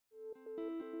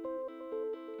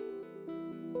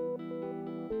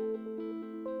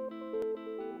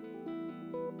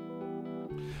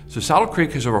So Saddle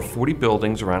Creek has over 40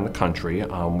 buildings around the country.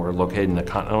 We're located in the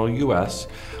continental U.S.,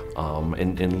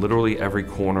 in literally every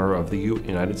corner of the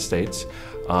United States.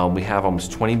 We have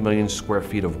almost 20 million square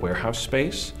feet of warehouse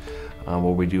space, where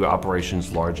we do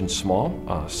operations large and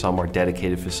small. Some are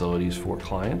dedicated facilities for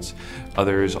clients.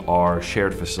 Others are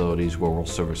shared facilities where we'll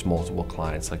service multiple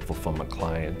clients, like fulfillment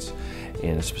clients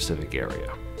in a specific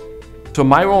area. So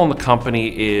my role in the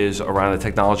company is around the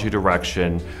technology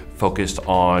direction focused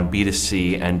on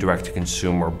B2C and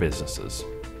direct-to-consumer businesses.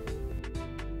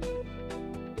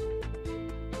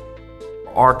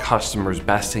 Our customers'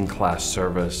 best-in-class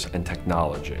service and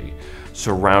technology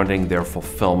surrounding their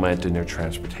fulfillment and their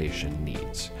transportation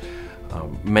needs.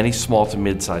 Many small to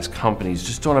mid-sized companies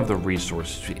just don't have the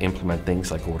resources to implement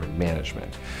things like order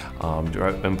management,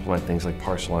 to implement things like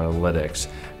parcel analytics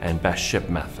and best ship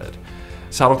method.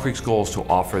 Saddle Creek's goal is to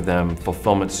offer them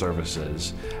fulfillment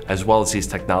services as well as these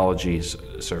technologies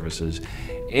services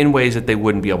in ways that they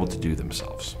wouldn't be able to do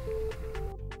themselves.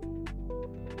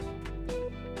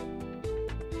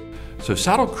 So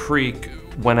Saddle Creek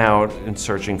went out in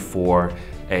searching for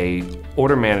an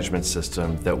order management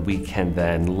system that we can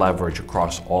then leverage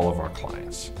across all of our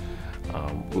clients.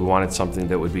 We wanted something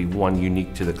that would be, one,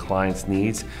 unique to the client's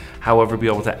needs, however, be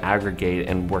able to aggregate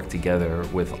and work together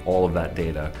with all of that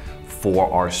data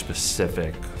for our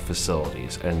specific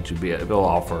facilities, and to be able to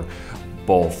offer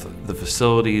both the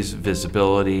facilities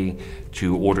visibility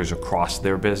to orders across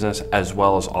their business, as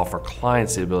well as offer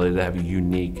clients the ability to have a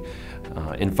unique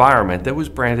environment that was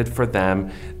branded for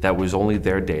them, that was only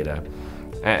their data.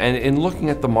 And in looking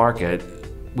at the market,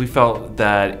 we felt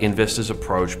that enVista's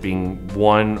approach, being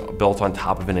one built on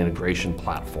top of an integration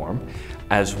platform,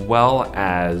 as well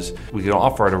as we can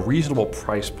offer at a reasonable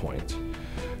price point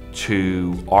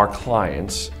to our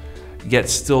clients, yet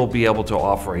still be able to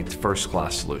offer a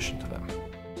first-class solution to them.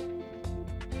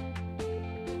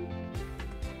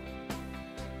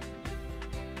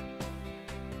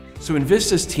 So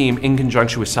enVista's team, in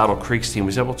conjunction with Saddle Creek's team,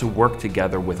 was able to work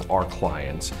together with our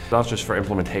clients, not just for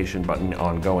implementation, but an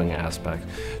ongoing aspect,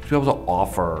 to be able to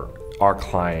offer our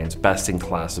clients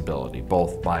best-in-class ability,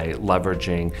 both by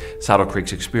leveraging Saddle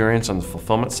Creek's experience on the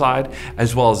fulfillment side,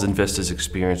 as well as enVista's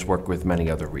experience working with many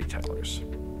other retailers.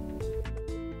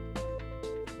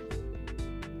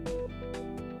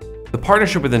 The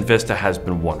partnership with enVista has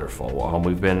been wonderful.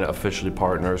 We've been officially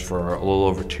partners for a little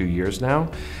over 2 years now.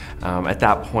 At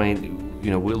that point,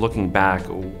 we're looking back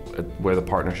at where the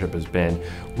partnership has been,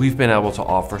 we've been able to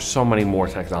offer so many more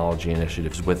technology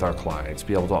initiatives with our clients,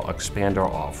 be able to expand our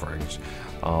offerings,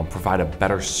 provide a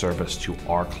better service to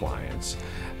our clients,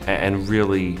 and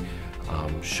really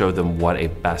show them what a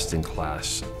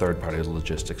best-in-class third-party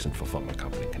logistics and fulfillment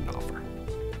company can offer.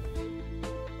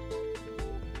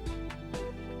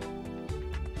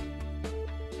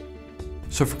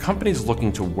 So for companies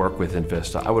looking to work with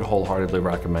enVista, I would wholeheartedly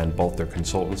recommend both their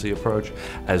consultancy approach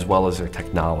as well as their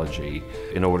technology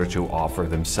in order to offer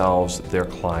themselves, their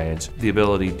clients, the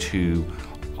ability to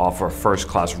offer a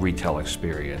first-class retail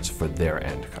experience for their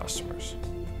end customers.